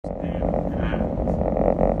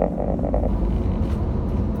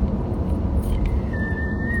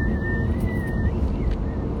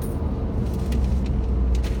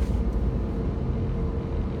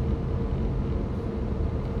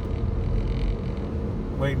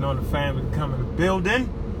Waiting on the family to come in the building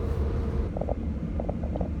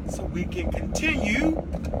so we can continue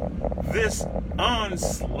this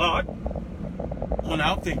onslaught on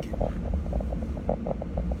our thinking.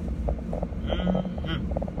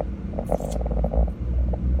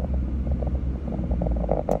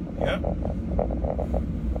 Yep.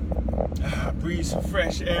 Breathe some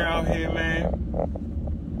fresh air out here, man.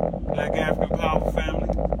 Black African Power family.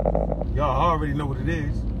 Y'all already know what it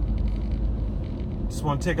is. Just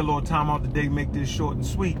want to take a little time out today, make this short and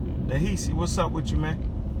sweet. Lahisi, what's up with you, man?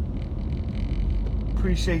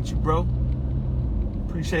 Appreciate you, bro.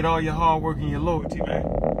 Appreciate all your hard work and your loyalty, man.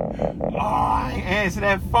 Oh, I ain't answer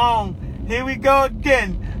that phone. Here we go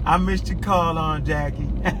again. I missed your call on Jackie.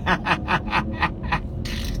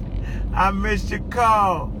 I missed your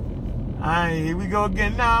call. Here we go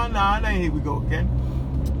again. No, it ain't here we go again.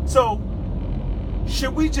 So,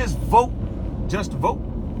 should we just vote just to vote?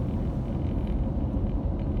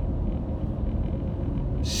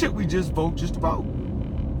 Should we just vote just to vote?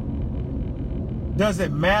 Does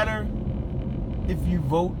it matter if you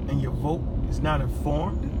vote and your vote is not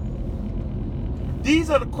informed?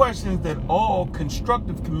 These are the questions that all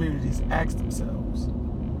constructive communities ask themselves.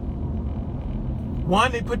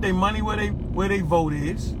 One, they put their money where they vote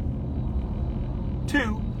is.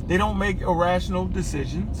 Two, they don't make irrational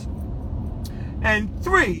decisions. And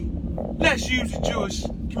three, let's use the Jewish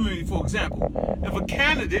community for example.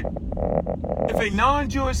 If a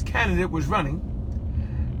non-Jewish candidate was running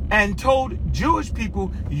and told Jewish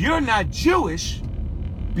people, you're not Jewish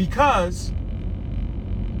because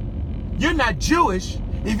you're not Jewish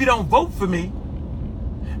if you don't vote for me,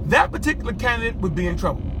 that particular candidate would be in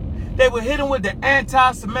trouble. They would hit him with the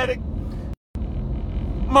anti-Semitic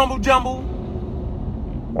mumble jumble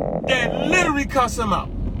that literally cuss him out.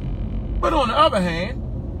 But on the other hand,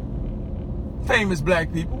 famous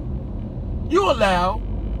black people, you allow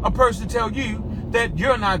a person to tell you that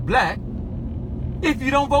you're not black if you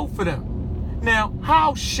don't vote for them. Now,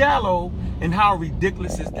 how shallow and how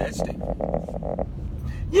ridiculous is that statement?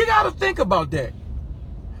 You got to think about that.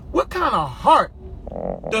 What kind of heart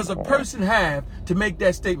does a person have to make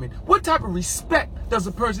that statement? What type of respect does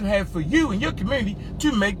a person have for you and your community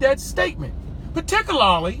to make that statement?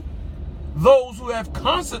 Particularly those who have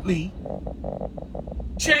constantly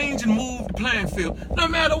changed and moved the playing field, no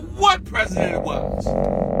matter what president it was.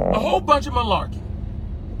 A whole bunch of malarkey.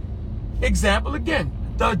 Example again,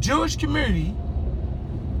 the Jewish community,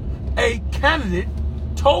 a candidate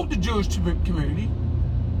told the Jewish community,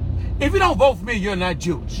 if you don't vote for me, you're not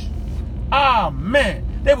Jewish. Ah, man,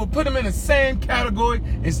 they will put him in the same category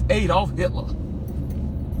as Adolf Hitler.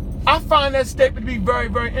 I find that statement to be very,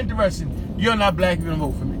 very interesting. You're not black if you don't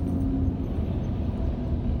vote for me.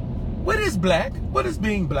 What is black? What is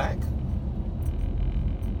being black?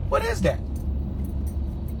 What is that?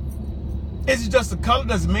 Is it just a color?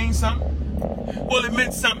 Does it mean something? Well, it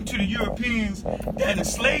meant something to the Europeans that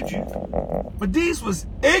enslaved you. But these was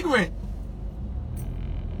ignorant,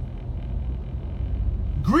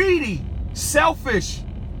 greedy, selfish,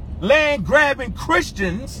 land-grabbing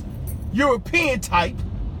Christians, European type,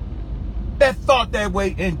 that thought that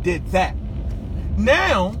way and did that.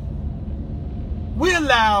 Now, we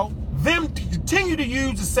allow them to continue to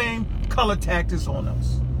use the same color tactics on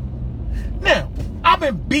us. Now, I've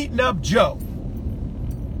been beating up Joe.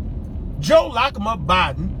 Joe lock him up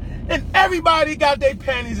Biden, and everybody got their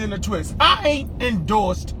panties in a twist. I ain't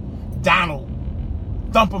endorsed Donald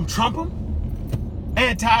Thump 'em Trump 'em,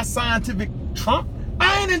 anti-scientific Trump.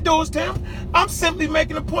 I ain't endorsed him. I'm simply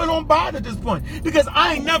making a point on Biden at this point because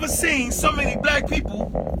I ain't never seen so many black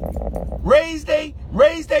people raise they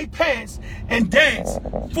pants and dance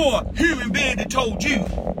for a human being that told you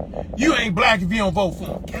you ain't black if you don't vote for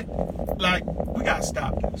him. Like, we gotta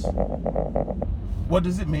stop this. What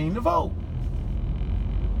does it mean to vote?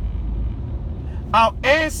 Our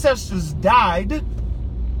ancestors died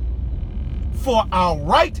for our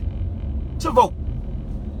right to vote.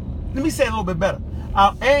 Let me say it a little bit better.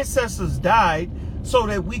 Our ancestors died so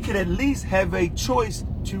that we could at least have a choice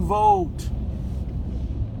to vote.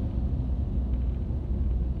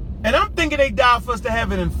 And I'm thinking they died for us to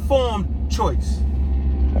have an informed choice.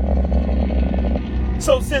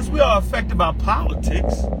 So since we are affected by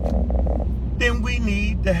politics, then we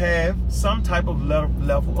need to have some type of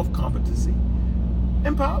level of competency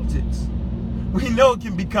in politics. We know it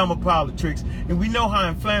can become a politics, and we know how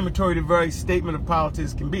inflammatory the very statement of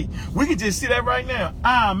politics can be. We can just see that right now.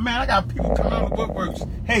 Ah, man, I got people coming out of the woodworks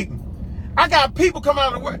hating. I got people coming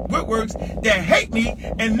out of the woodworks that hate me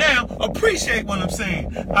and now appreciate what I'm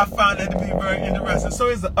saying. I find that to be very interesting. So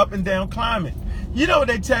it's an up and down climate. You know what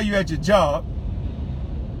they tell you at your job?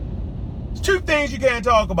 Two things you can't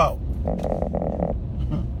talk about.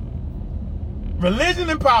 Religion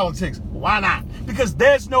and politics. Why not? Because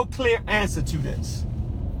there's no clear answer to this.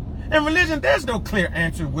 In religion, there's no clear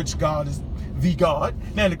answer which God is the God.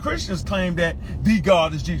 Now, the Christians claim that the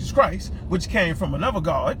God is Jesus Christ, which came from another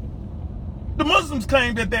God. The Muslims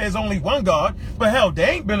claim that there is only one God, but hell, they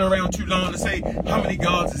ain't been around too long to say how many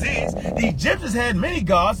gods it is. The Egyptians had many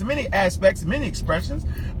gods and many aspects and many expressions.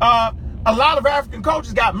 A lot of African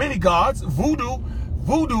cultures got many gods.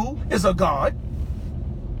 Voodoo is a god.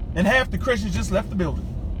 And half the Christians just left the building.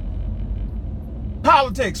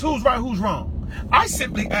 Politics, who's right, who's wrong? I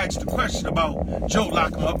simply asked the question about Joe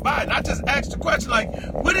Lock-em-up Biden. I just asked the question like,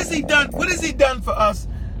 what has he done? What has he done for us?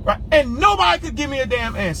 Right? And nobody could give me a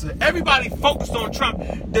damn answer. Everybody focused on Trump.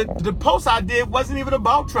 The post I did wasn't even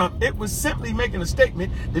about Trump. It was simply making a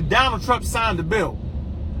statement that Donald Trump signed the bill.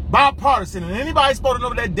 Bipartisan, and anybody supposed to know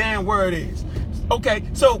what that damn word is. Okay,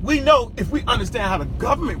 so we know if we understand how the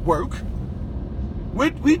government works.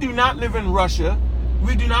 We do not live in Russia.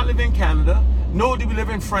 We do not live in Canada. Nor do we live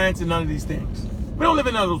in France and none of these things. We don't live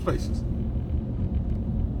in none of those places.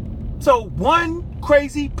 So one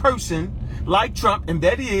crazy person like Trump, and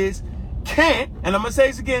that he is, can't, and I'm going to say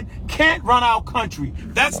this again, can't run our country.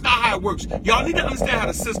 That's not how it works. Y'all need to understand how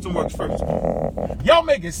the system works first. Y'all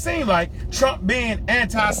make it seem like Trump being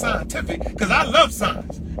anti-scientific, because I love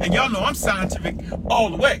science. And y'all know I'm scientific all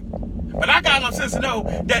the way. But I got enough sense to know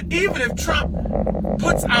that even if Trump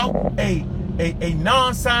puts out a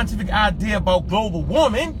non-scientific idea about global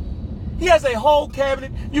warming, he has a whole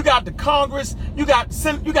cabinet. You got the Congress, you got the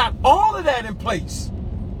Senate, you got all of that in place.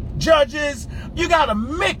 Judges, you got a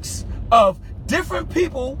mix of different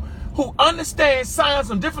people who understand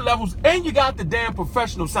science on different levels, and you got the damn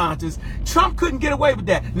professional scientists. Trump couldn't get away with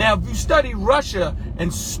that. Now, if you study Russia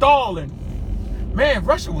and Stalin, man,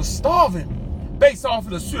 Russia was starving based off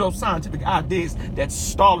of the pseudo-scientific ideas that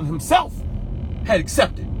Stalin himself had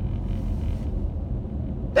accepted.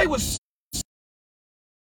 They was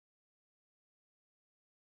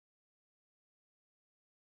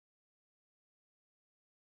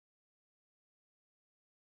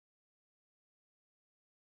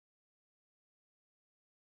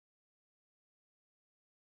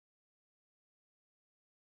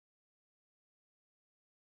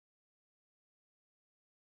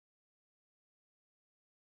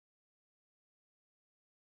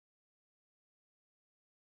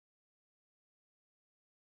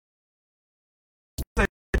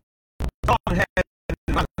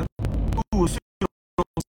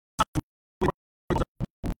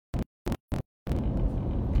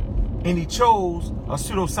and he chose a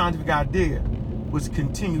pseudo-scientific idea, which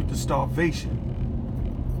continued the starvation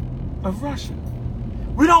of Russia.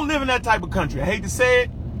 We don't live in that type of country. I hate to say it,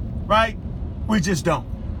 right? We just don't.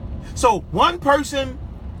 So one person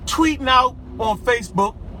tweeting out on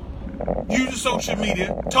Facebook, using social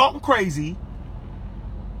media, talking crazy,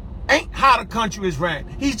 ain't how the country is ran.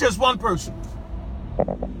 He's just one person.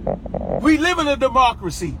 We live in a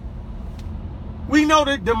democracy. We know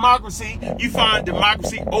that democracy, you find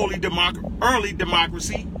democracy, early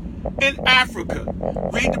democracy in Africa.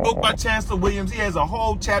 Read the book by Chancellor Williams. He has a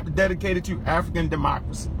whole chapter dedicated to African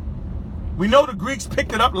democracy. We know the Greeks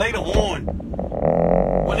picked it up later on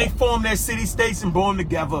when they formed their city-states and brought them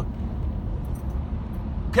together.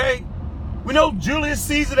 Okay? We know Julius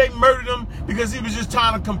Caesar, they murdered him because he was just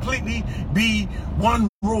trying to completely be one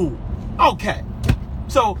rule. Okay.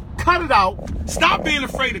 So cut it out. Stop being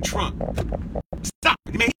afraid of Trump. Stop.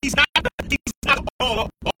 Man, he's not all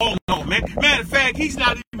in all, man. Matter of fact, he's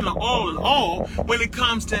not even an all in all when it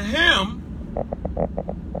comes to him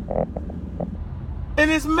and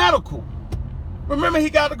his medical. Remember he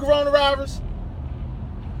got the coronavirus?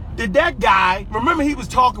 Did that guy, remember he was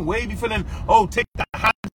talking way before then, oh, take the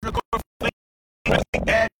hydrochloroquine, take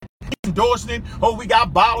that, he's endorsing it, oh, we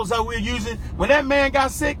got bottles that we're using. When that man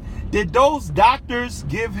got sick, did those doctors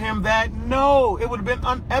give him that? No, it would have been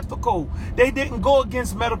unethical. They didn't go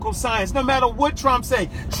against medical science, no matter what Trump say.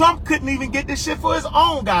 Trump couldn't even get this shit for his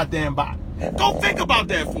own goddamn body. Go think about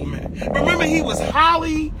that for a minute. Remember, he was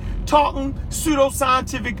highly talking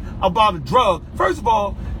pseudo-scientific about a drug. First of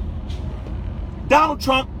all, Donald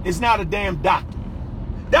Trump is not a damn doctor.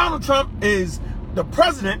 Donald Trump is the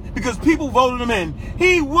president because people voted him in.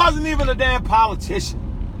 He wasn't even a damn politician.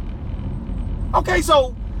 Okay,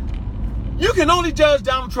 so you can only judge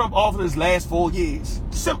Donald Trump off of his last 4 years.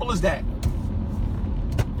 Simple as that.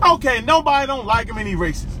 Okay, nobody don't like him and he's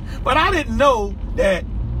racist. But I didn't know that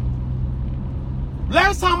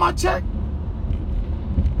last time I checked,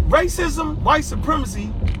 racism, white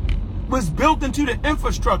supremacy was built into the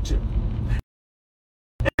infrastructure.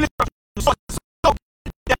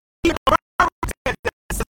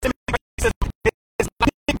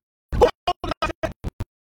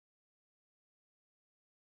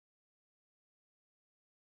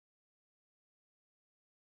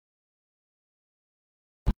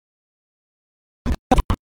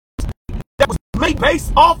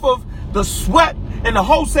 based off of the sweat and the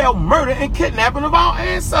wholesale murder and kidnapping of our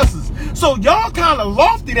ancestors. So y'all kind of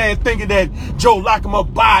lofty there thinking that Joe lock him up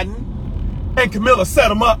Biden and Camilla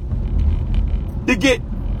set him up to get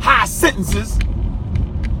high sentences.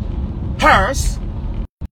 Harris.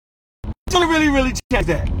 It's gonna really change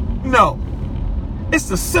that. No. It's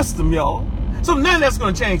the system, y'all. So none of that's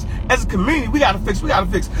gonna change. As a community, we gotta fix.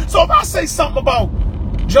 So if I say something about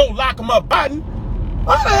Joe lock him up Biden,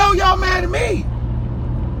 why the hell y'all mad at me?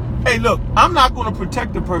 Hey, look, I'm not gonna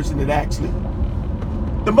protect the person that actually.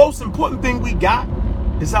 The most important thing we got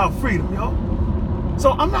is our freedom, y'all.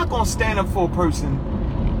 So I'm not gonna stand up for a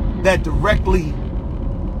person that directly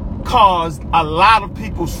caused a lot of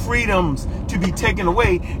people's freedoms to be taken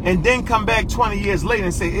away and then come back 20 years later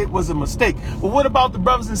and say it was a mistake. But what about the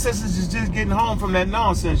brothers and sisters that's just getting home from that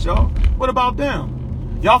nonsense, y'all? What about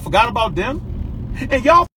them? Y'all forgot about them? And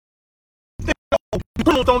y'all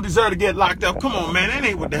criminals don't deserve to get locked up. Come on, man. That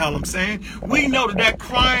ain't what the hell I'm saying. We know that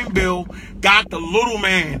crime bill got the little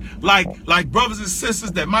man, like brothers and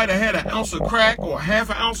sisters that might have had an ounce of crack or half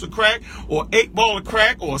an ounce of crack or 8 ball of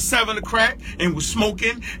crack or 7 of crack and was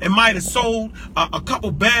smoking and might have sold a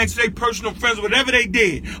couple bags to their personal friends, whatever they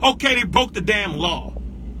did. Okay, they broke the damn law. All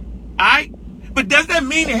right? But does that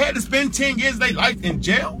mean they had to spend 10 years of their life in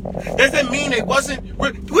jail? Does that mean they wasn't?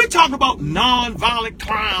 We're talking about non-violent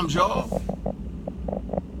crimes, y'all.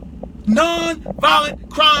 Non-violent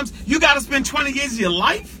crimes. You got to spend 20 years of your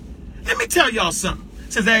life? Let me tell y'all something.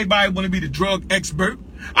 Since everybody want to be the drug expert,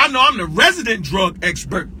 I know I'm the resident drug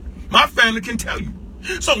expert. My family can tell you.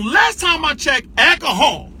 So last time I checked,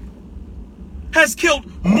 alcohol has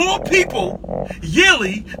killed more people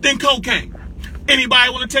yearly than cocaine. Anybody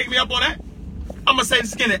want to take me up on that? I'm going to say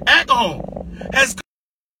this again, that alcohol has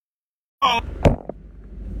I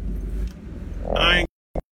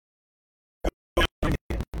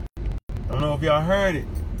don't know if y'all heard it.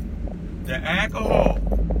 The alcohol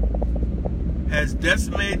has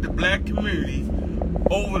decimated the black community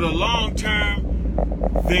over the long term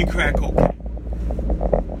than crack cocaine.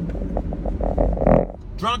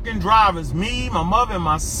 Drunken drivers, me, my mother, and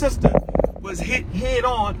my sister was hit head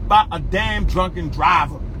on by a damn drunken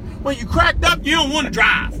driver. When you cracked up, you don't want to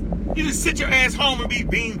drive. You just sit your ass home and be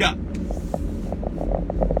beamed up.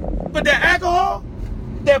 But that alcohol,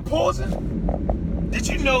 that poison, did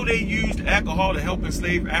you know they used alcohol to help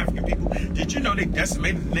enslave African people? Did you know they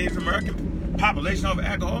decimated the Native American population over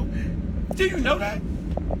alcohol? Do you know that?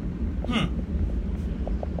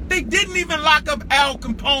 They didn't even lock up Al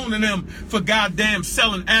Capone and them for goddamn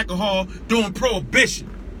selling alcohol during Prohibition.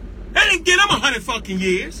 They didn't get them 100 fucking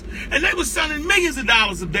years. And they was selling millions of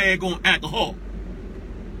dollars of daggone alcohol.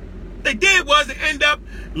 They did was they end up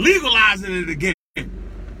legalizing it again.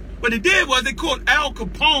 What they did was they caught Al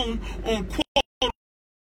Capone on quote.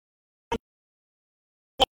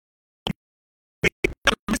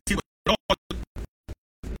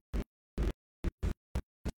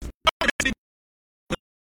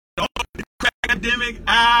 Academic,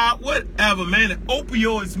 whatever, man. The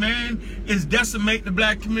opioids, man, is decimating the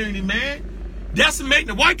black community, man. Decimating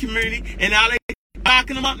the white community, and now they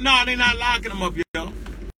locking them up. No, they're not locking them up, y'all.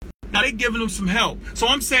 Now they giving them some help. So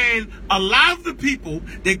I'm saying a lot of the people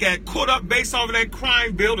that got caught up based off of that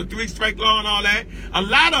crime bill, the 3-strike law and all that, a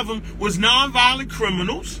lot of them was nonviolent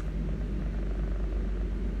criminals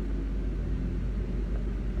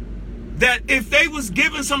that if they was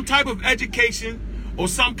given some type of education or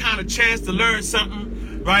some kind of chance to learn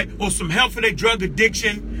something, right, or some help for their drug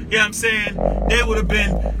addiction, you know what I'm saying, they would have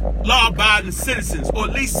been law-abiding citizens, or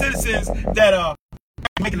at least citizens that are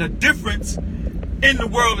making a difference in the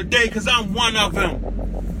world today, because I'm one of them.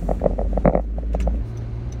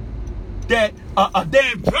 That a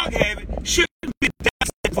damn drug habit shouldn't be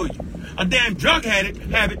devastating for you. A damn drug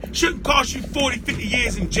habit shouldn't cost you 40, 50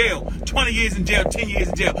 years in jail, 20 years in jail, 10 years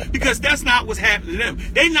in jail, because that's not what's happening to them.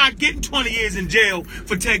 They not getting 20 years in jail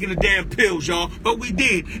for taking the damn pills, y'all, but we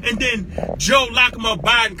did. And then Joe lock him up,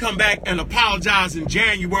 Biden come back and apologize in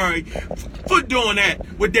January for doing that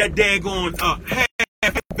with that daggone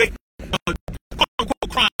half-baked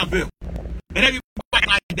crime bill. And everybody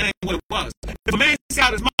like that ain't what it was. If a man says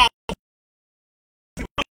out his mouth,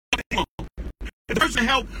 the person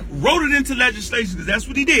helped wrote it into legislation, because that's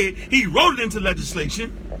what he did. He wrote it into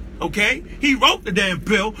legislation. Okay? He wrote the damn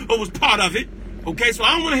bill, or was part of it. Okay? So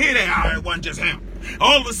I don't want to hear that. It wasn't just him.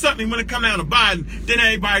 All of a sudden, when it come down to Biden, then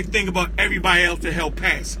everybody think about everybody else that helped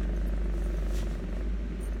pass it.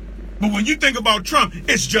 But when you think about Trump,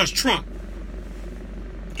 it's just Trump.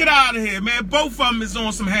 Get out of here, man. Both of them is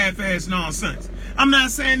on some half-ass nonsense. I'm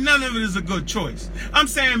not saying none of it is a good choice. I'm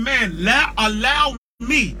saying, man, allow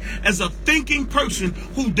me as a thinking person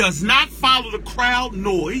who does not follow the crowd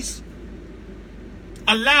noise,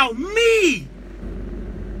 allow me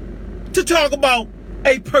to talk about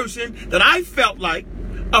a person that I felt like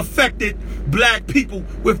affected black people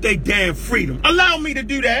with their damn freedom. Allow me to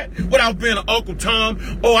do that without being an Uncle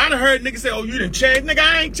Tom. Oh, I done heard niggas say, oh, you done changed. Nigga,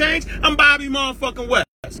 I ain't changed. I'm Bobby motherfucking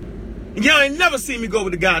West. And y'all ain't never seen me go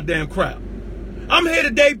with the goddamn crowd. I'm here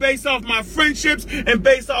today based off my friendships and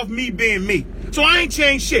based off me being me. So I ain't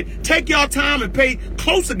changed shit. Take y'all time and pay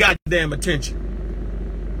closer goddamn attention.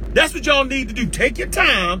 That's what y'all need to do. Take your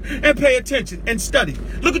time and pay attention and study.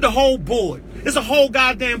 Look at the whole board. It's a whole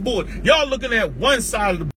goddamn board. Y'all looking at one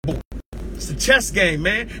side of the board. It's a chess game,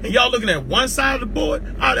 man. And y'all looking at one side of the board?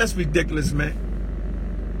 Oh, that's ridiculous,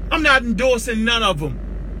 man. I'm not endorsing none of them.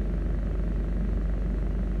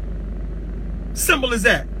 Simple as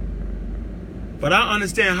that. But I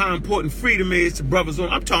understand how important freedom is to brothers.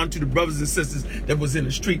 I'm talking to the brothers and sisters that was in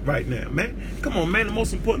the street right now, man. Come on, man. The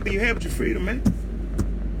most important thing you have is your freedom, man.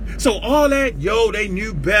 So all that, yo, they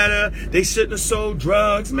knew better. They shouldn't have sold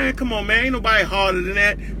drugs. Man, come on, man. Ain't nobody harder than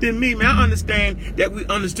that than me, man. I understand that we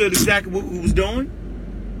understood exactly what we was doing.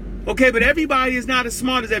 Okay, but everybody is not as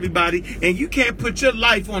smart as everybody, and you can't put your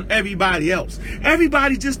life on everybody else.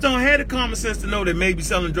 Everybody just don't have the common sense to know that maybe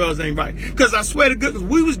selling drugs ain't right. Because I swear to goodness,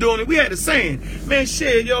 we was doing it. We had a saying, man,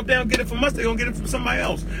 shit, yo, if they don't get it from us, they gonna get it from somebody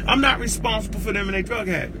else. I'm not responsible for them and their drug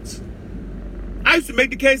habits. I used to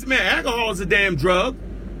make the case, man, alcohol is a damn drug.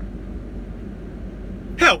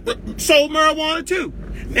 Hell, sold marijuana too.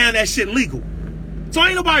 Now that shit legal. So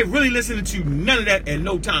ain't nobody really listening to none of that at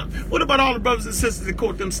no time. What about all the brothers and sisters that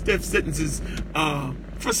caught them stiff sentences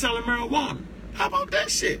for selling marijuana? How about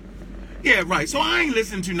that shit? Yeah, right. So I ain't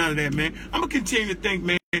listening to none of that, man. I'm going to continue to think,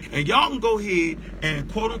 man. And y'all can go ahead and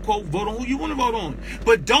quote unquote vote on who you want to vote on.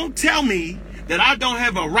 But don't tell me that I don't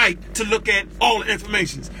have a right to look at all the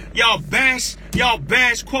information. Y'all bash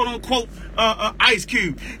quote unquote Ice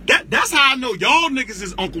Cube. That's how I know y'all niggas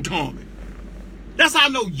is Uncle Tommy. That's how I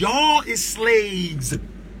know y'all is slaves.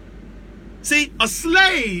 See, a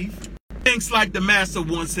slave thinks like the master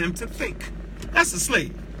wants him to think. That's a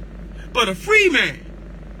slave. But a free man,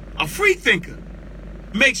 a free thinker,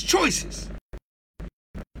 makes choices.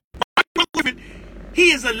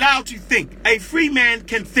 He is allowed to think. A free man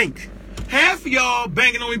can think. Half of y'all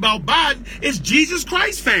banging on me about Biden is Jesus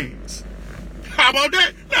Christ fans. How about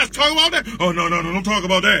that? Let's talk about that. Oh, no, don't talk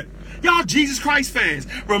about that. Y'all Jesus Christ fans.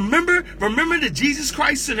 Remember the Jesus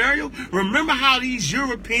Christ scenario? Remember how these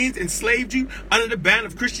Europeans enslaved you under the ban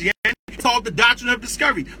of Christianity? It's called the Doctrine of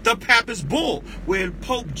Discovery, the Papist Bull, where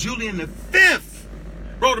Pope Julian V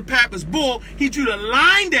wrote a Papist Bull. He drew the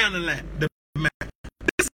line down the map.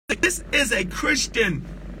 This is a Christian.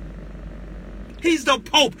 He's the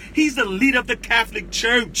Pope. He's the leader of the Catholic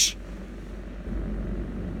Church.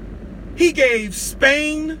 He gave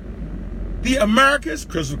Spain the Americas,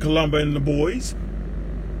 Christopher Columbus and the boys.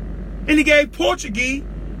 And he gave Portuguese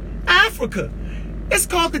Africa. It's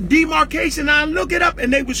called the demarcation. Now look it up.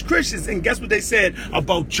 And they was Christians. And guess what they said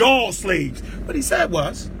about y'all slaves? What he said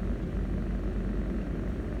was,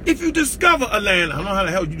 if you discover a land, I don't know how the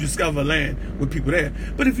hell you discover a land with people there,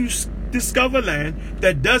 but if you discover a land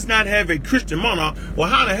that does not have a Christian monarch, well,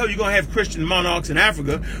 how the hell you gonna have Christian monarchs in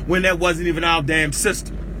Africa when that wasn't even our damn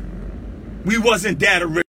system? We wasn't that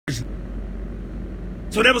original.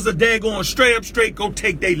 So that was a daggone straight go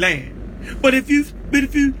take their land. But if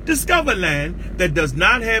you discover land that does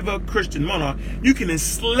not have a Christian monarch, you can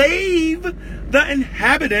enslave the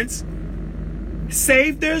inhabitants,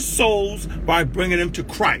 save their souls by bringing them to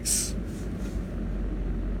Christ.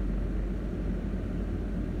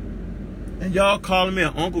 And y'all calling me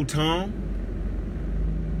an Uncle Tom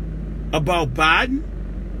about Biden?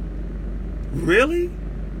 Really?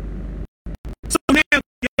 So man,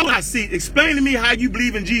 I see. Explain to me how you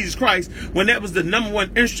believe in Jesus Christ when that was the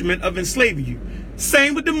 #1 instrument of enslaving you.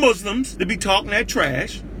 Same with the Muslims that be talking that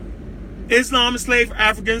trash. Islam enslaved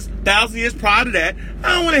Africans 1,000 years prior to that.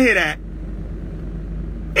 I don't want to hear that.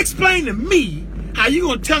 Explain to me how you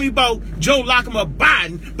gonna tell me about Joe Lachlan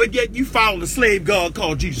Biden, but yet you follow the slave god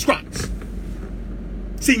called Jesus Christ.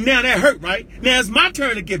 See, now that hurt, right? Now it's my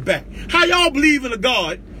turn to get back. How y'all believe in a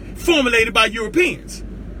God formulated by Europeans?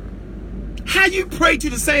 How you pray to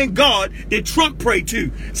the same God that Trump prayed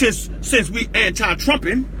to, since we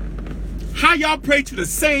anti-Trumping? How y'all pray to the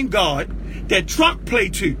same God that Trump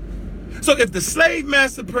prayed to? So if the slave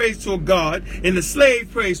master prays to a God and the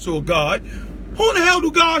slave prays to a God, who the hell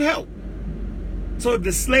do God help? So if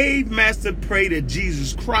the slave master prayed to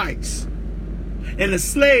Jesus Christ and the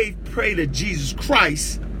slave prayed to Jesus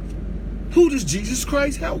Christ, who does Jesus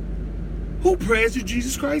Christ help? Who prayers did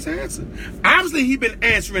Jesus Christ answer? Obviously, he been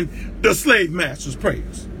answering the slave master's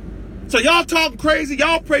prayers. So y'all talking crazy.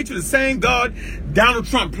 Y'all pray to the same God Donald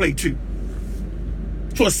Trump played to.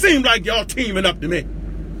 So it seemed like y'all teaming up to me.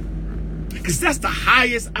 Because that's the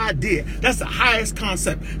highest idea. That's the highest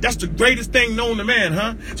concept. That's the greatest thing known to man,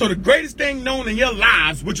 huh? So the greatest thing known in your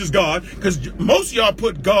lives, which is God, because most of y'all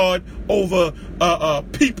put God over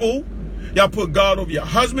people. Y'all put God over your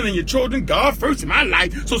husband and your children. God first in my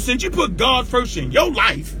life. So since you put God first in your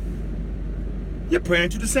life, you're praying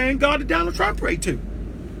to the same God that Donald Trump prayed to.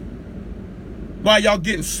 Why y'all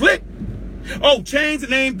getting slick? Oh, change the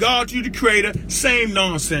name God to the creator. Same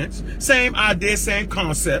nonsense. Same idea, same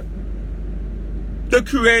concept. The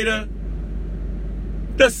creator,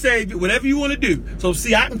 the savior, whatever you want to do. So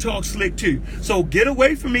see, I can talk slick too. So get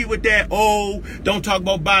away from me with that, oh, don't talk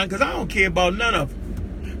about Biden, because I don't care about none of them.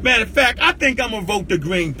 Matter of fact, I think I'm going to vote the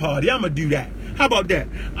Green Party. I'm going to do that. How about that?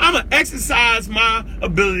 I'm going to exercise my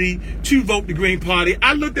ability to vote the Green Party.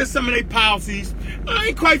 I looked at some of their policies. I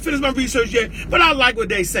ain't quite finished my research yet, but I like what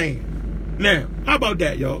they saying. Now, how about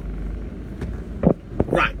that, y'all?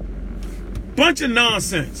 Right. Bunch of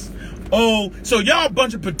nonsense. Oh, so y'all a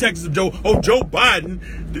bunch of protectors of Joe Biden.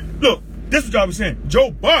 Look, this is what y'all was saying.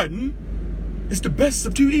 Joe Biden is the best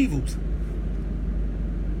of two evils.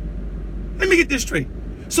 Let me get this straight.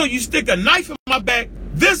 So you stick a knife in my back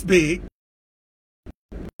this big,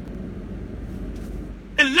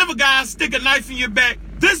 and another guy stick a knife in your back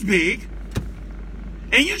this big,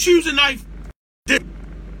 and you choose a knife this.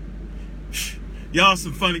 Y'all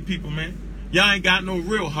some funny people, man. Y'all ain't got no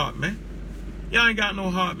real heart, man. Y'all ain't got no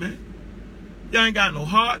heart, man. Y'all ain't got no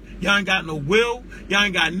heart. Y'all ain't got no will. Y'all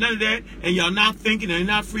ain't got none of that. And y'all not thinking and you're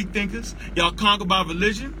not free thinkers. Y'all conquered by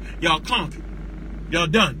religion. Y'all conquered. Y'all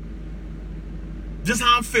done. Just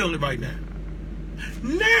how I'm feeling right now.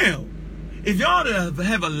 Now, if y'all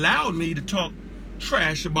have allowed me to talk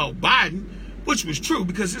trash about Biden, which was true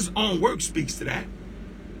because his own work speaks to that,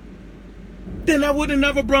 then I would have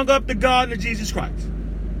never brung up the God of Jesus Christ.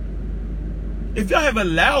 If y'all have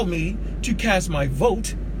allowed me to cast my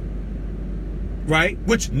vote, right,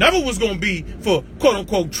 which never was going to be for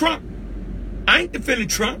quote-unquote Trump. I ain't defending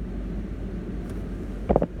Trump.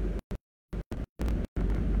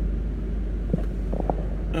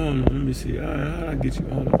 I don't know. Let me see. How do I get you?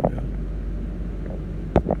 Hold on, man.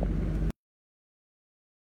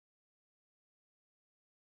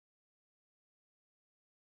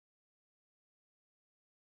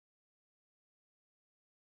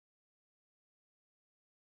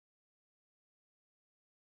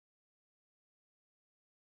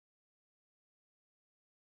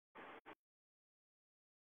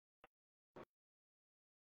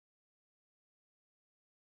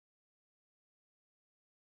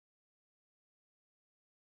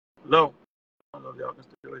 Hello. I don't know if y'all can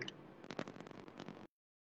still hear.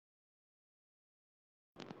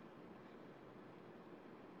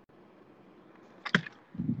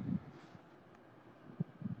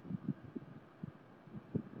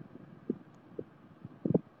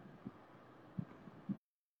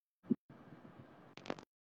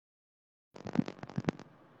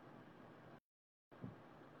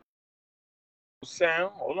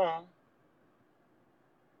 Sound. Hold on.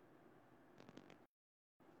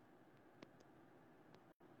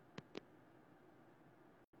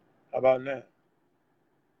 How about now?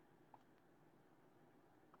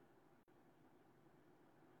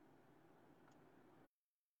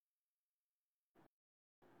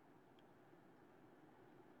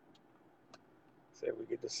 Say we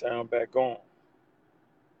get the sound back on.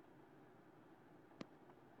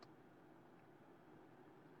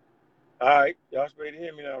 All right. Y'all ready to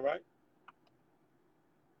hear me now, right?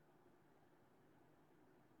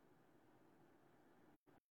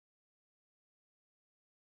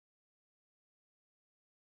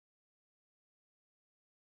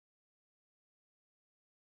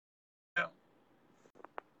 Yeah.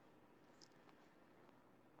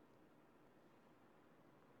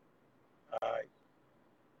 All right.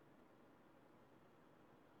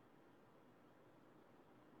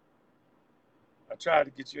 I tried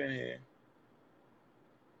to get you in here.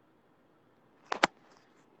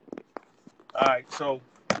 All right. So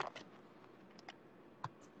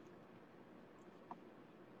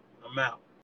I'm out.